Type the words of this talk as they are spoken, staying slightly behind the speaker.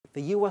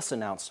the U.S.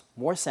 announced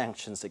more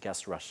sanctions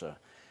against Russia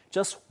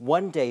just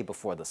one day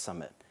before the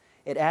summit.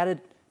 It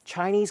added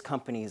Chinese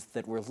companies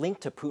that were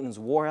linked to Putin's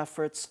war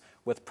efforts,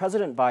 with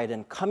President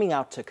Biden coming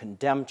out to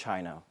condemn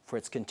China for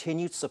its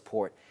continued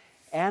support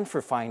and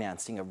for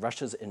financing of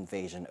Russia's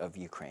invasion of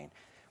Ukraine.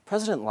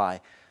 President Lai,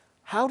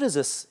 how does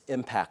this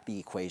impact the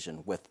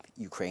equation with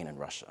Ukraine and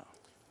Russia?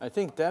 I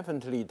think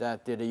definitely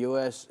that the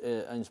U.S.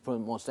 is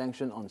putting more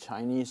sanctions on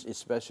Chinese,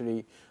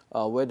 especially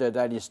whether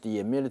that is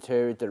the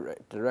military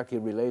directly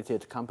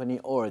related company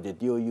or the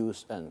dual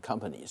use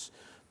companies.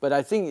 But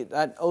I think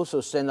that also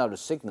sends out a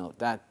signal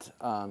that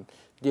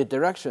the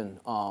direction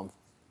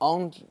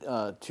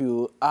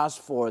to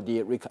ask for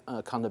the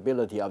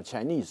accountability of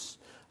Chinese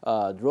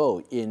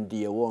role in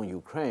the war in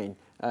Ukraine,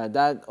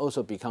 that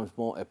also becomes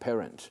more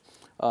apparent.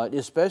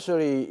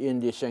 Especially in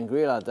the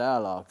Shangri-La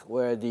dialogue,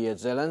 where the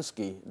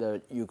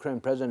Ukraine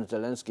President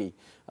Zelensky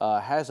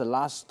has a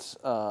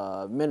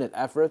last-minute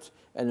effort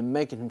and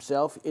making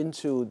himself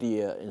into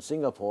in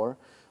Singapore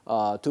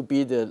to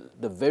be the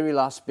very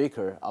last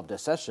speaker of the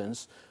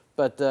sessions.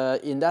 But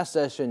in that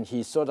session,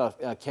 he sort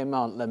of came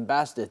out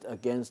lambasted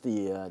against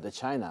the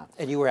China.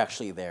 And you were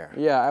actually there.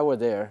 Yeah, I was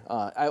there.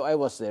 I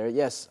was there,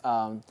 yes.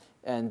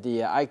 And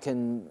I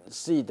can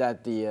see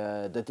that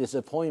the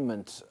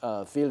disappointment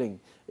feeling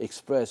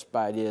expressed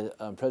by the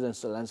President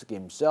Zelensky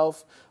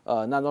himself.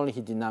 Not only he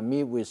did not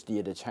meet with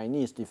the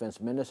Chinese Defense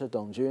Minister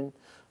Dong Jun,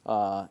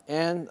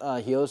 and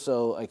he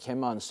also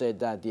came out and said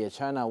that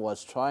China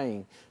was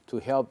trying to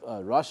help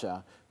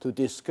Russia to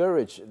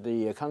discourage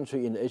the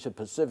country in the Asia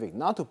Pacific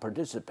not to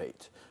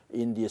participate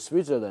in the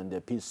Switzerland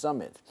Peace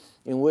Summit,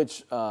 in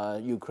which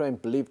Ukraine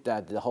believed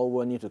that the whole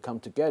world needs to come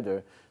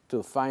together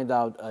to find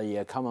out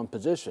common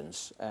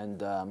positions and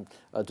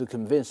to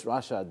convince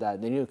Russia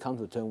that they need to come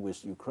to terms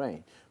with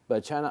Ukraine.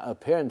 But China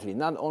apparently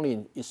not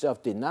only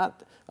itself did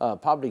not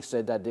publicly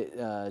say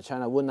that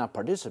China would not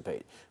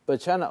participate, but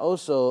China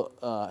also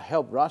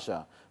helped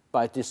Russia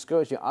by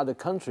discouraging other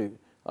countries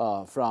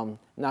from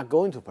not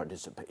going to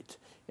participate.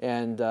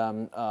 And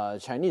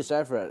Chinese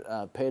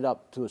effort paid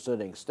up to a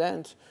certain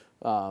extent,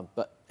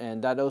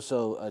 and that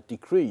also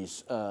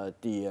decreased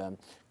the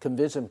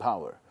convincing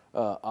power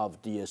of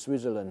the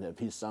Switzerland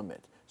Peace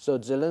Summit. So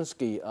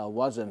Zelensky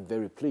wasn't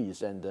very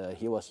pleased, and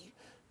he was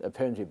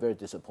apparently very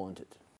disappointed.